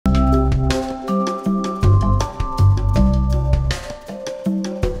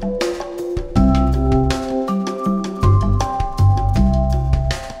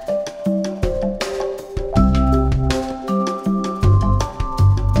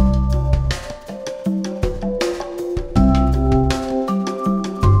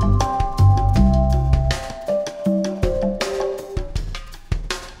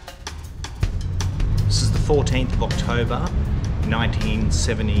14th of October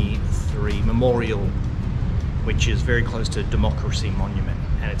 1973 memorial, which is very close to Democracy Monument,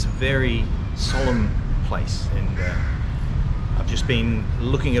 and it's a very solemn place. And I've just been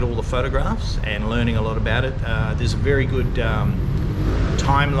looking at all the photographs and learning a lot about it. There's a very good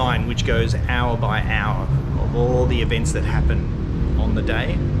timeline which goes hour by hour of all the events that happen on the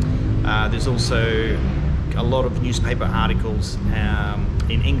day. There's also a lot of newspaper articles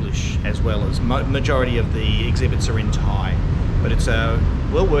in English, as well as majority of the exhibits are in Thai. But it's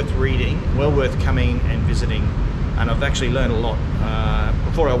well worth reading, well worth coming and visiting, and I've actually learned a lot.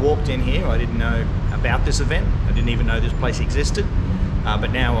 Before I walked in here, I didn't know about this event. I didn't even know this place existed,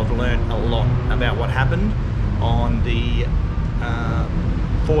 but now I've learned a lot about what happened on the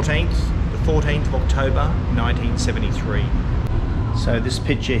 14th of October 1973. So this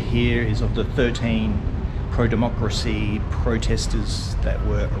picture here is of the 13 pro-democracy protesters that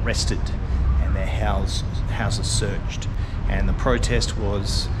were arrested and their houses searched, and the protest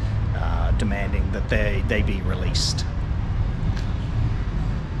was demanding that they be released.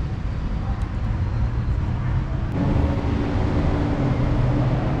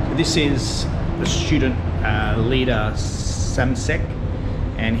 So this is the student leader Thammasat,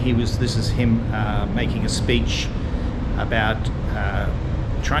 and this is him making a speech about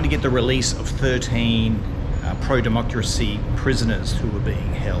trying to get the release of 13 pro-democracy prisoners who were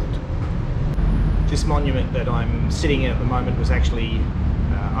being held. This monument that I'm sitting in at the moment was actually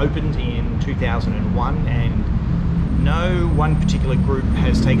opened in 2001, and no one particular group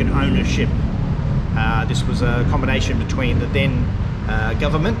has taken ownership. This was a combination between the then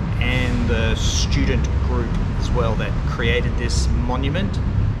government and the student group as well that created this monument.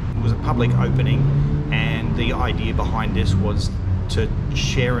 It was a public opening, and the idea behind this was to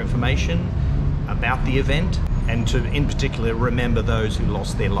share information about the event and to, in particular, remember those who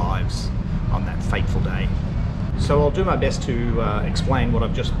lost their lives on that fateful day. So I'll do my best to explain what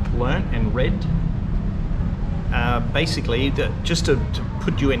I've just learnt and read. Basically, just to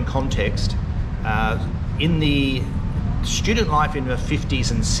put you in context, in the student life in the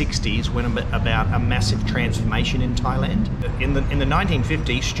 50s and 60s went about a massive transformation in Thailand. In the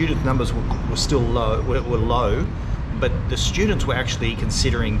 1950s, student numbers were still low, but the students were actually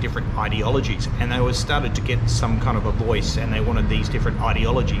considering different ideologies, and they were started to get some kind of a voice, and they wanted these different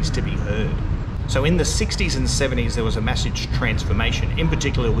ideologies to be heard. So in the 60s and 70s, there was a massive transformation, in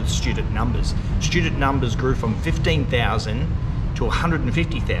particular with student numbers. Student numbers grew from 15,000 to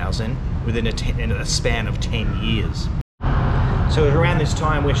 150,000 within a span of 10 years. So it was around this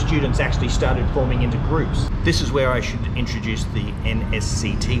time where students actually started forming into groups. This is where I should introduce the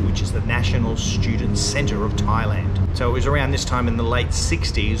NSCT, which is the National Student Centre of Thailand. So it was around this time in the late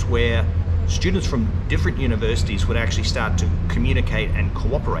 60s where students from different universities would actually start to communicate and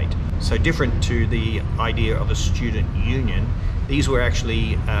cooperate. So different to the idea of a student union, these were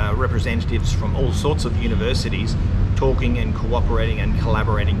actually representatives from all sorts of universities talking and cooperating and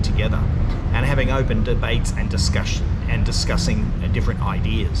collaborating together, and having open debates and discussing different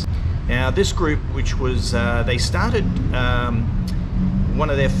ideas. Now this group, which was, they started, one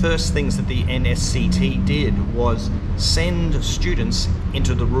of their first things that the NSCT did was send students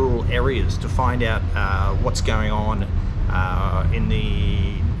into the rural areas to find out what's going on in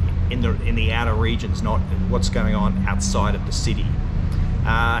the outer regions, not what's going on outside of the city.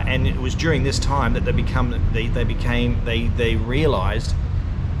 And it was during this time that they realized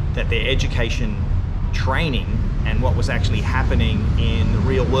that their education training and what was actually happening in the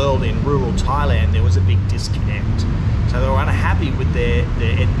real world in rural Thailand, there was a big disconnect. So they were unhappy with the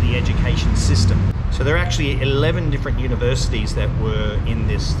education system. So there are actually 11 different universities that were in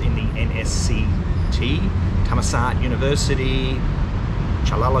the NSCT: Thammasat University,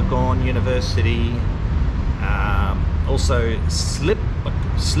 Chulalongkorn University, also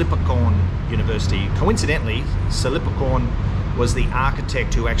Salipakon University. Coincidentally, Salipakon was the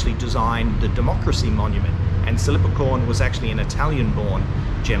architect who actually designed the Democracy Monument, and Salipakon was actually an Italian-born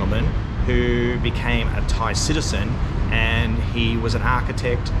gentleman who became a Thai citizen, and he was an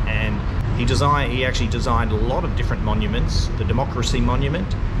architect, and he actually designed a lot of different monuments. The Democracy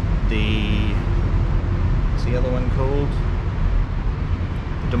Monument, what's the other one called?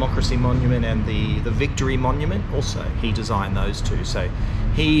 Democracy Monument, and the Victory Monument. Also, he designed those two. So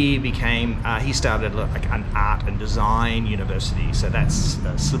he started like an art and design university. So that's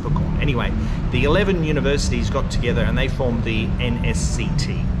Salipakon. Anyway, the 11 universities got together and they formed the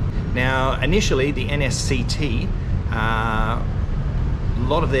NSCT. Now, initially, the NSCT, a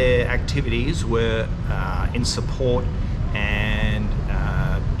lot of their activities were in support and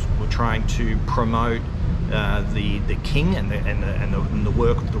were trying to promote the king and the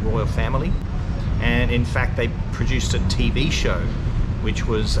work of the royal family. and in fact they produced a TV show which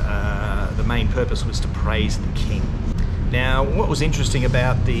was the main purpose was to praise the king. Now what was interesting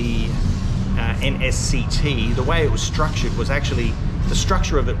about the NSCT, the way it was structured was actually, the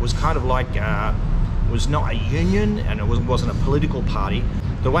structure of it was kind of like, was not a union and it wasn't a political party.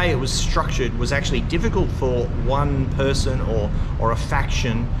 The way it was structured was actually difficult for one person or a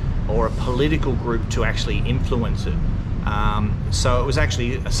faction or a political group to actually influence it. So it was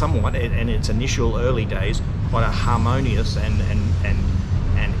actually somewhat, in its initial early days, quite a harmonious and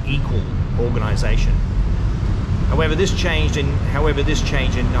equal organisation. However, this changed in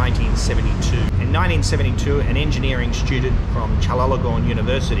 1972. In 1972, an engineering student from Chulalongkorn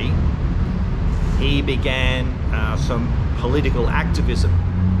University, he began some political activism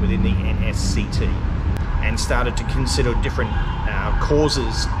within the NSCT and started to consider different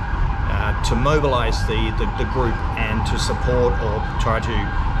causes to mobilise the group and to support or try to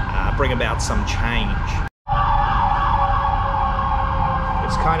bring about some change.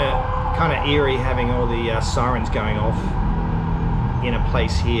 It's kind of eerie having all the sirens going off in a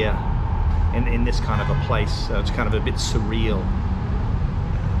place here, in this kind of a place. So it's kind of a bit surreal.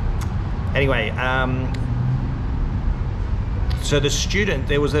 Anyway, so the student,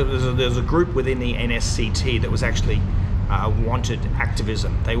 there was a group within the NSCT that was actually wanted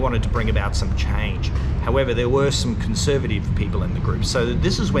activism. They wanted to bring about some change. However, there were some conservative people in the group. So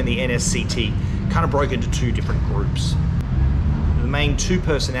this is when the NSCT kind of broke into two different groups. The main two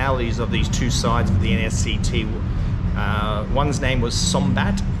personalities of these two sides of the NSCT, one's name was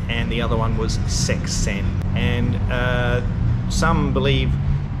Sombat and the other one was Sek Sen. And some believe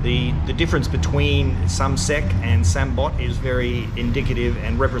the difference between Samsek and Sambot is very indicative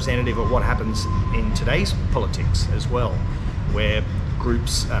and representative of what happens in today's politics as well, where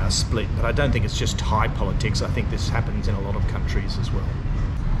groups split. But I don't think it's just Thai politics. I think this happens in a lot of countries as well.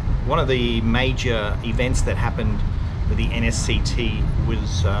 One of the major events that happened with the NSCT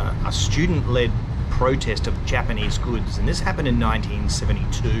was a student-led protest of Japanese goods, and this happened in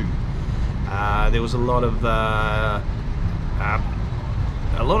 1972. There was a lot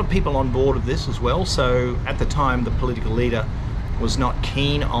of people on board of this as well. So at the time, the political leader was not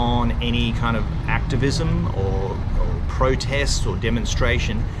keen on any kind of activism or protest or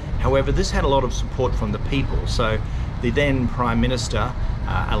demonstration. However, this had a lot of support from the people. So the then Prime Minister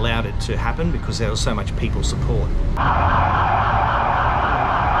allowed it to happen because there was so much people support. I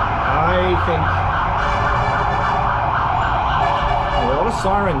think a lot of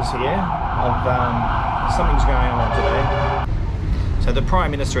sirens here of something's going on today. So the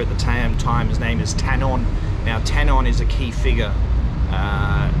Prime Minister at the time, his name is Thanom. Now Thanom is a key figure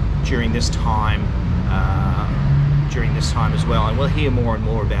during this time as well, and we'll hear more and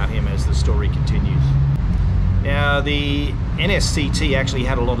more about him as the story continues. Now the NSCT actually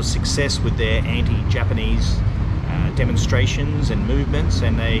had a lot of success with their anti-Japanese demonstrations and movements,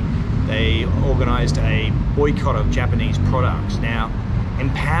 and they organised a boycott of Japanese products. Now,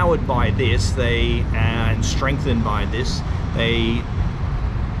 empowered by this, and strengthened by this, they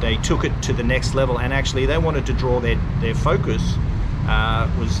took it to the next level, and actually they wanted to draw their focus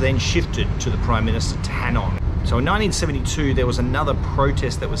was then shifted to the Prime Minister Thanom. So in 1972 there was another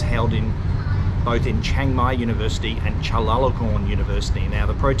protest that was held both in Chiang Mai University and Chulalongkorn University. Now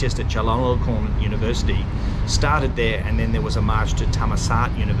the protest at Chulalongkorn University started there, and then there was a march to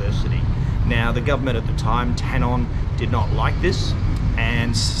Thammasat University. Now the government at the time, Thanom, did not like this,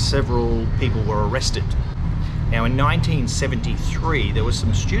 and several people were arrested. Now in 1973 there were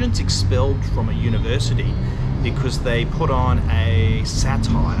some students expelled from a university because they put on a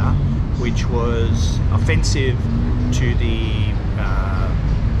satire which was offensive to the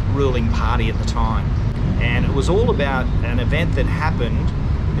ruling party at the time. And it was all about an event that happened.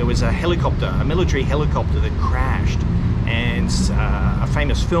 There was a helicopter, a military helicopter that crashed, and a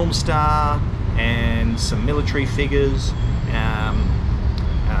famous film star and some military figures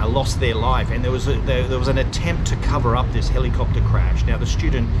lost their life, and there was an attempt to cover up this helicopter crash. Now the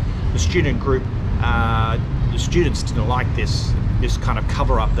student group, the students didn't like this kind of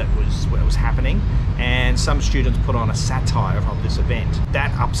cover-up that was happening, and some students put on a satire of this event.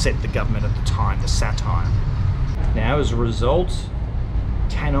 That upset the government at the time, the satire. Now as a result,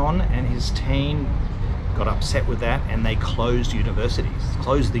 Thanom and his team got upset with that, and they closed the universities.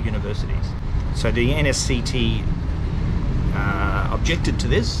 So the NSCT objected to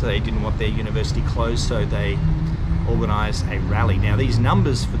this. They didn't want their university closed, so they organised a rally. Now these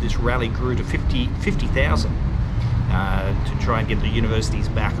numbers for this rally grew to 50,000 to try and get the universities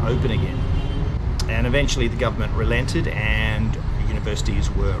back open again. And eventually the government relented and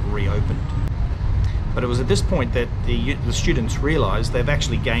universities were reopened. But it was at this point that the students realised they've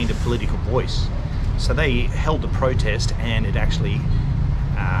actually gained a political voice. So they held the protest, and it actually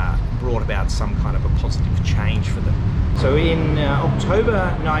brought about some kind of a positive change for them. So in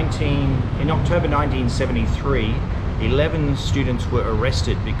October 1973, 11 students were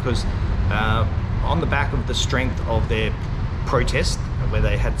arrested because on the back of the strength of their protest, where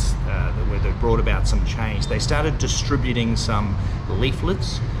they brought about some change, they started distributing some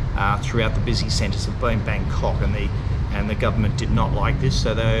leaflets throughout the busy centres of Bangkok, and the government did not like this.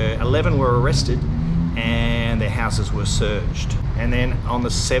 So the 11 were arrested, and their houses were searched. And then on the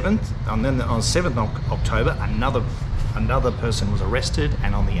 7th, on 7th October, another person was arrested,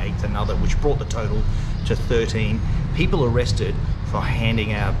 and on the 8th another, which brought the total to 13 people arrested for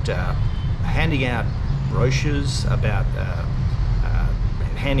handing out brochures about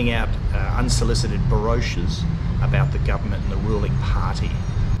handing out unsolicited brochures about the government and the ruling party.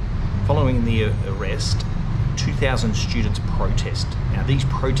 Following the arrest, 2,000 students protest. Now these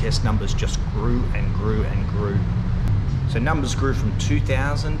protest numbers just grew and grew and grew. So numbers grew from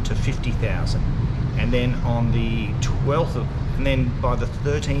 2,000 to 50,000, and then on the 12th and then by the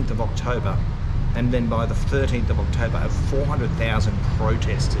 13th of October, over 400,000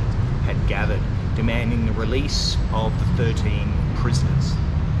 protesters had gathered, demanding the release of the 13 prisoners.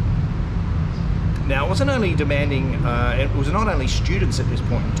 Now, it was not only students at this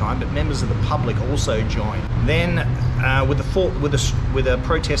point in time, but members of the public also joined. Then, with a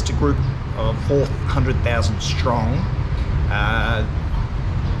protester group of 400,000 strong,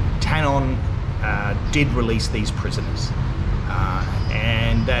 Thanom did release these prisoners,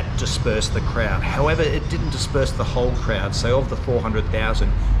 and that dispersed the crowd. However, it didn't disperse the whole crowd. So, of the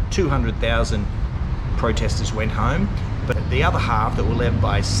 400,000, 200,000 protesters went home, but the other half that were led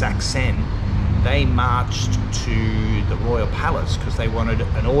by Saksen, they marched to the royal palace because they wanted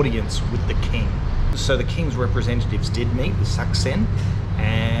an audience with the king. So the king's representatives did meet with Saksen,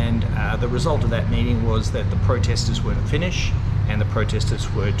 and the result of that meeting was that the protesters were to finish and the protesters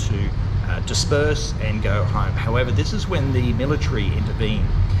were to disperse and go home. However, this is when the military intervened.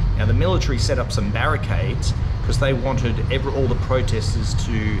 Now the military set up some barricades because they wanted all the protesters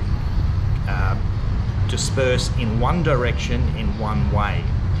to disperse in one direction in one way.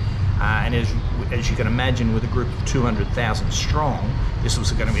 And as you can imagine, with a group of 200,000 strong, this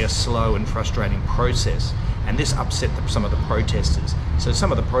was going to be a slow and frustrating process, and this upset some of the protesters. So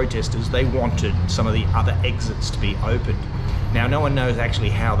some of the protesters, they wanted some of the other exits to be opened. Now, no one knows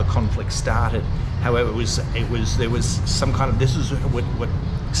actually how the conflict started. However, this is what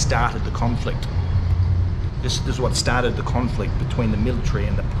started the conflict. This is what started the conflict between the military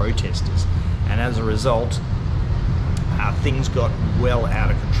and the protesters, and as a result, things got well out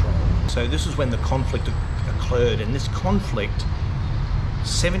of control. So this is when the conflict occurred. In this conflict,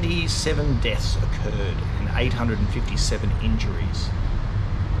 77 deaths occurred and 857 injuries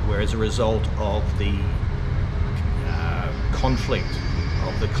were as a result of the conflict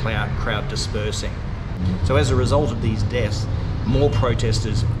of the crowd dispersing. So as a result of these deaths, more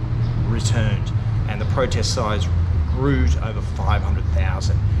protesters returned, and the protest size grew to over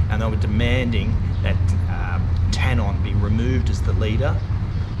 500,000, and they were demanding that Thanom be removed as the leader.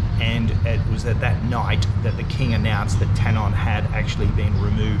 And it was at that night that the king announced that Thanom had actually been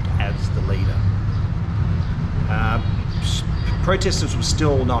removed as the leader. Protesters were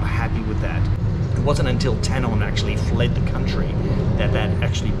still not happy with that. It wasn't until Thanom actually fled the country that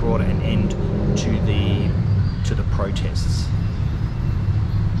actually brought an end to the protests.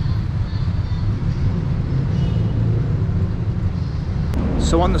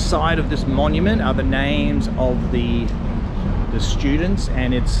 So on the side of this monument are the names of the students,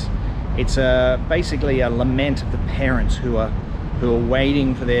 and it's basically a lament of the parents who are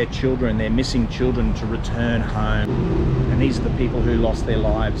waiting for their children, their missing children, to return home. And these are the people who lost their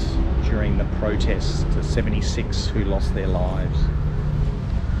lives during the protests, the 76 who lost their lives.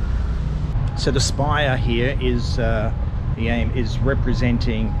 So the spire here is the aim is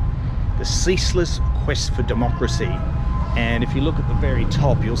representing the ceaseless quest for democracy. And if you look at the very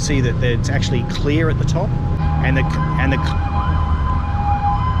top, you'll see that it's actually clear at the top, and the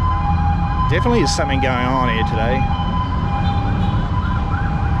definitely is something going on here today.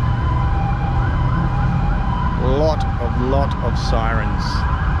 Lot of sirens.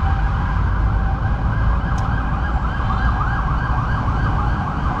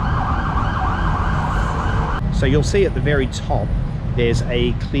 So you'll see at the very top there's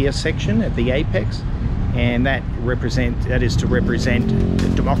a clear section at the apex, and that is to represent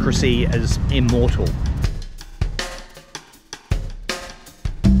democracy as immortal.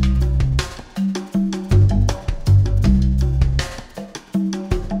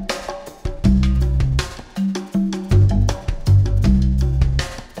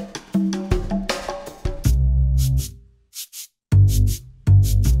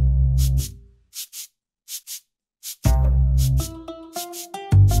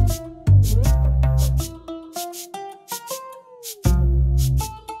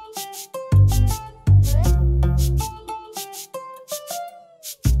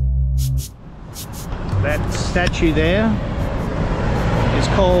 That statue there is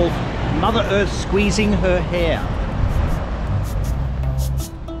called Mother Earth Squeezing Her Hair.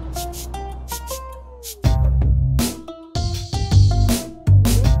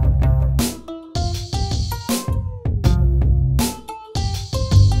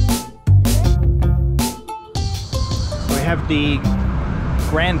 We have the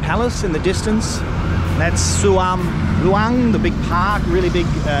Grand Palace in the distance. That's Sanam Luang, the big park, really big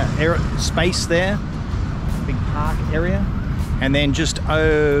space there, big park area. And then just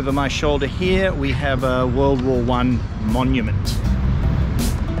over my shoulder here, we have a World War I monument.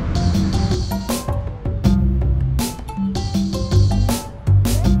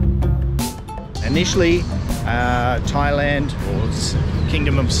 Initially, Thailand, or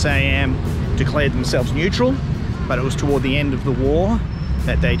Kingdom of Siam, declared themselves neutral, but it was toward the end of the war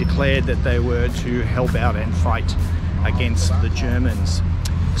that they declared that they were to help out and fight against the Germans.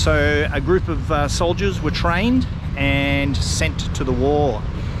 So a group of soldiers were trained and sent to the war,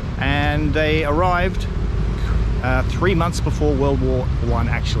 and they arrived 3 months before World War I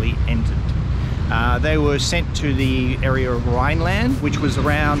actually ended. They were sent to the area of Rhineland, which was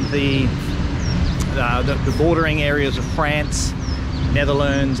around the bordering areas of France,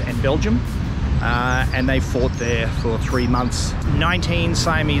 Netherlands and Belgium. And they fought there for 3 months. 19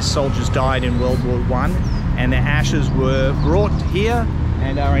 Siamese soldiers died in World War I, and their ashes were brought here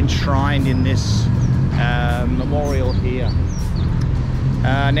and are enshrined in this memorial here.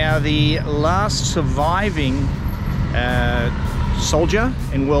 Now, the last surviving soldier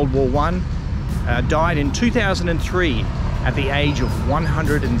in World War I died in 2003 at the age of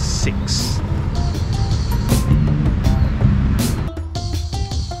 106.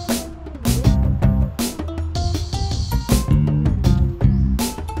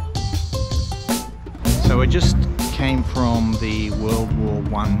 So we just came from the World War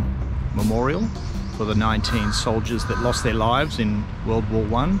I memorial for the 19 soldiers that lost their lives in World War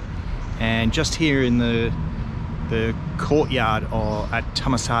I, and just here in the courtyard at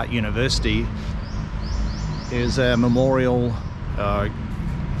Thammasat University there's a memorial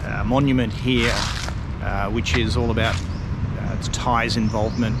monument here which is all about Thai's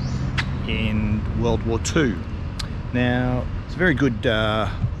involvement in World War II. Now, it's a very good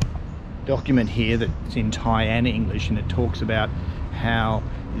document here that's in Thai and English, and it talks about how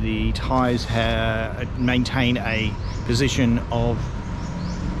the Thais maintain a position of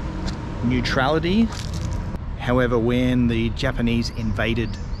neutrality. However, when the Japanese invaded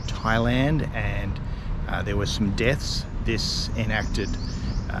Thailand and there were some deaths, this enacted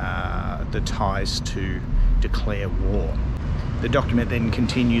the Thais to declare war. The document then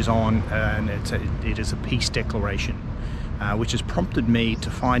continues on, and it is a peace declaration, which has prompted me to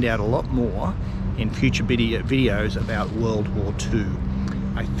find out a lot more in future videos about World War II.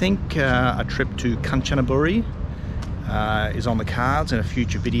 I think a trip to Kanchanaburi is on the cards, and a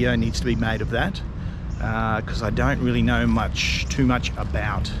future video needs to be made of that, because I don't really know too much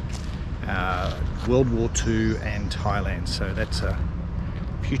about World War II and Thailand, so that's a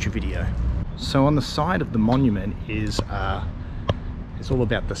future video. So on the side of the monument is it's all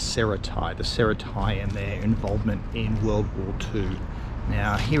about the Seratai and their involvement in World War II.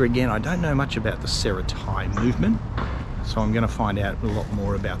 Now, here again, I don't know much about the Seratai movement, so I'm going to find out a lot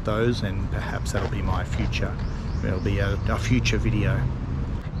more about those, and perhaps that'll be my future. It'll be a future video.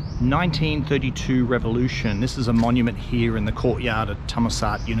 1932 Revolution. This is a monument here in the courtyard at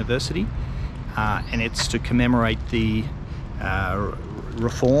Thammasat University, and it's to commemorate the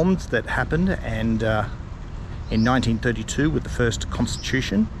reforms that happened and in 1932 with the first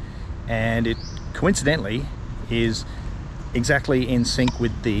constitution, and it coincidentally is exactly in sync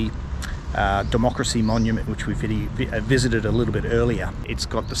with the democracy monument which we visited a little bit earlier. It's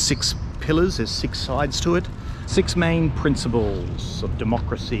got the 6 pillars, there's 6 sides to it. 6 main principles of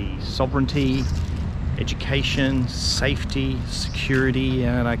democracy: sovereignty, education, safety, security,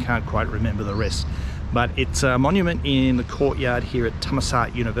 and I can't quite remember the rest. But it's a monument in the courtyard here at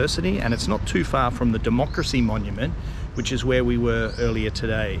Thammasat University, and it's not too far from the Democracy Monument, which is where we were earlier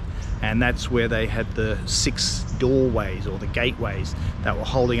today. And that's where they had the 6 doorways, or the gateways, that were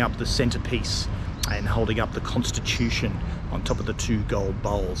holding up the centerpiece and holding up the Constitution on top of the 2 gold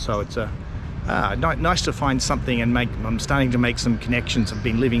bowls. So it's nice to find something and I'm starting to make some connections. I've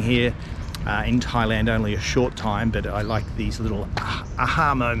been living here in Thailand only a short time, but I like these little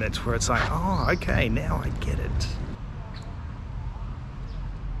aha moments where it's like, oh, okay, now I get it.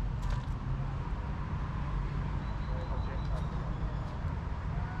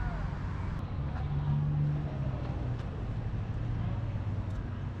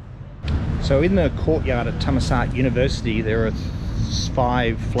 So in the courtyard at Thammasat University, there are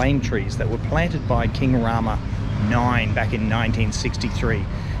 5 flame trees that were planted by King Rama IX back in 1963.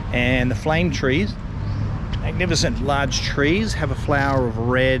 And the flame trees, magnificent large trees, have a flower of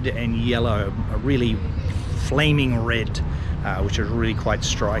red and yellow, a really flaming red, which is really quite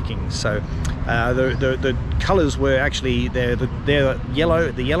striking. So the colours were actually the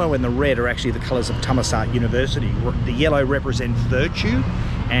yellow and the red are actually the colours of Thammasat University. The yellow represents virtue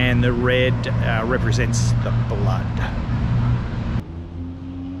and the red represents the blood.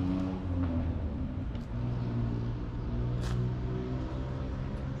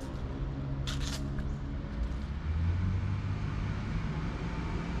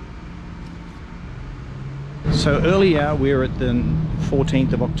 So earlier we were at the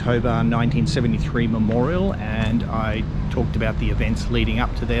 14th of October 1973 memorial, and I talked about the events leading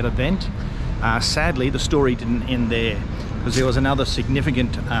up to that event. Sadly, the story didn't end there, because there was another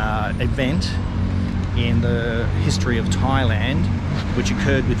significant event in the history of Thailand which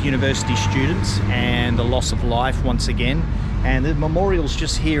occurred with university students and the loss of life once again. And the memorial's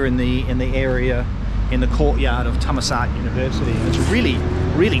just here in the area, in the courtyard of Thammasat University. It's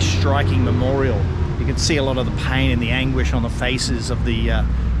a really striking memorial. You can see a lot of the pain and the anguish on the faces of the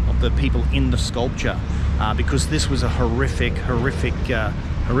people in the sculpture, because this was a horrific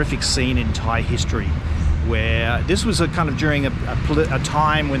scene in Thai history, where this was a kind of during a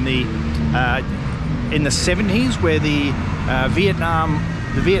time when in the 70s, where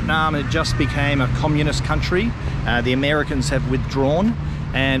Vietnam had just became a communist country. The Americans have withdrawn,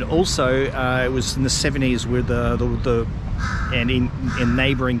 and also it was in the 70s where and in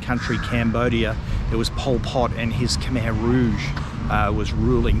neighbouring country Cambodia, it was Pol Pot and his Khmer Rouge was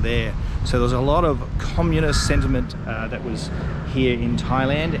ruling there. So there was a lot of communist sentiment that was here in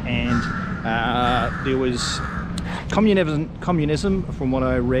Thailand, and there was communism, from what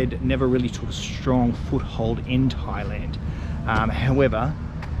I read, never really took a strong foothold in Thailand. However,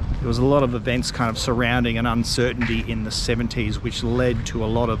 there was a lot of events kind of surrounding an uncertainty in the 70s, which led to a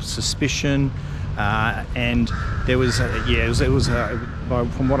lot of suspicion, and there was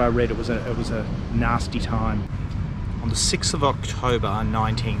from what I read, it was a nasty time. On the 6th of October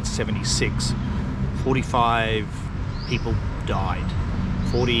 1976, 45 people died.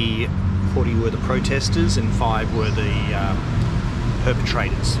 40 were the protesters and 5 were the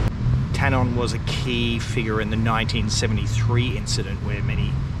perpetrators. Thanom was a key figure in the 1973 incident where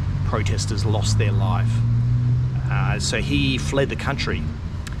many protesters lost their life. So he fled the country,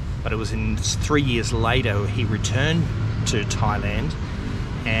 but it was 3 years later he returned to Thailand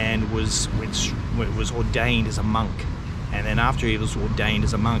and was ordained as a monk. And then after he was ordained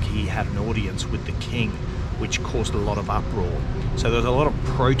as a monk, he had an audience with the king, which caused a lot of uproar. So there was a lot of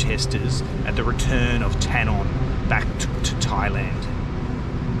protesters at the return of Thanom back to Thailand.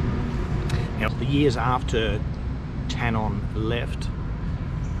 Now, the years after Thanom left,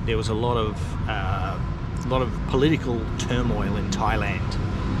 there was a lot of political turmoil in Thailand,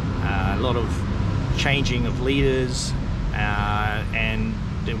 a lot of changing of leaders, and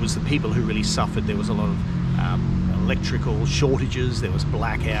there was the people who really suffered. There was a lot of electrical shortages, there was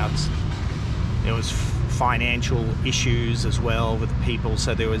blackouts, there was financial issues as well with the people.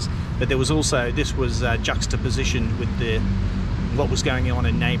 So there was also, this was juxtapositioned with what was going on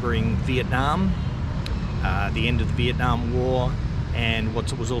in neighbouring Vietnam, the end of the Vietnam War, and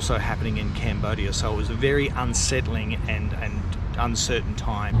what was also happening in Cambodia. So it was a very unsettling and uncertain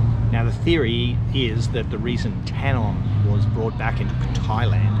time. Now the theory is that the reason Thanom was brought back into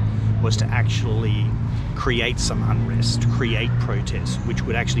Thailand was to actually create some unrest, create protests, which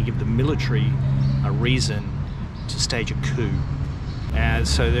would actually give the military a reason to stage a coup.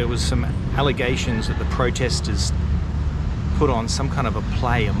 So there was some allegations that the protesters put on some kind of a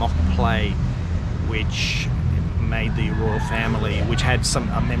play, a mock play, which made the royal family, which had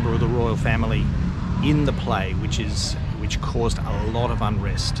a member of the royal family in the play, which caused a lot of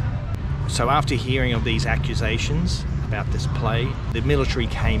unrest. So after hearing of these accusations about this play, the military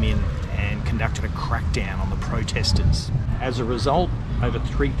came in and conducted a crackdown on the protesters. As a result, over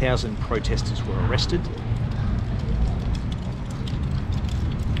 3,000 protesters were arrested.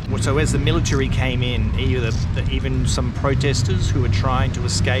 So as the military came in, even some protesters who were trying to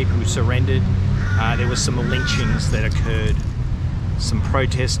escape, who surrendered, there were some lynchings that occurred. Some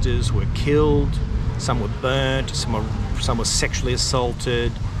protesters were killed, some were burnt, some were sexually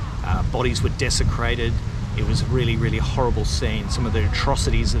assaulted, bodies were desecrated. It was a really horrible scene, some of the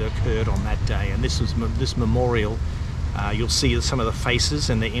atrocities that occurred on that day. And this memorial, you'll see some of the faces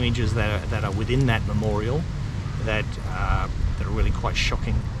and the images that are within that memorial that are really quite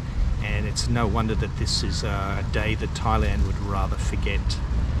shocking. And it's no wonder that this is a day that Thailand would rather forget.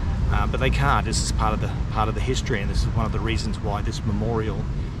 but they can't. This is part of the history, and this is one of the reasons why this memorial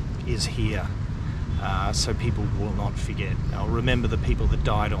is here, so people will not forget. They'll remember the people that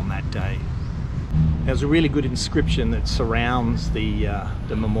died on that day. There's a really good inscription that surrounds the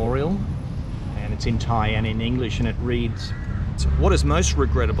memorial, and it's in Thai and in English, and it reads, "What is most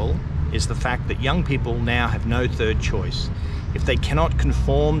regrettable is the fact that young people now have no third choice. If they cannot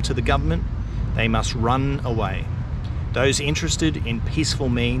conform to the government, they must run away. Those interested in peaceful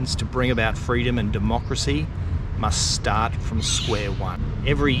means to bring about freedom and democracy must start from square one."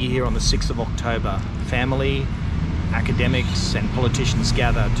 Every year on the 6th of October, family, academics and politicians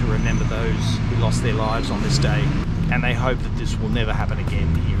gather to remember those who lost their lives on this day, and they hope that this will never happen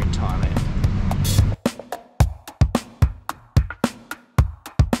again here in Thailand.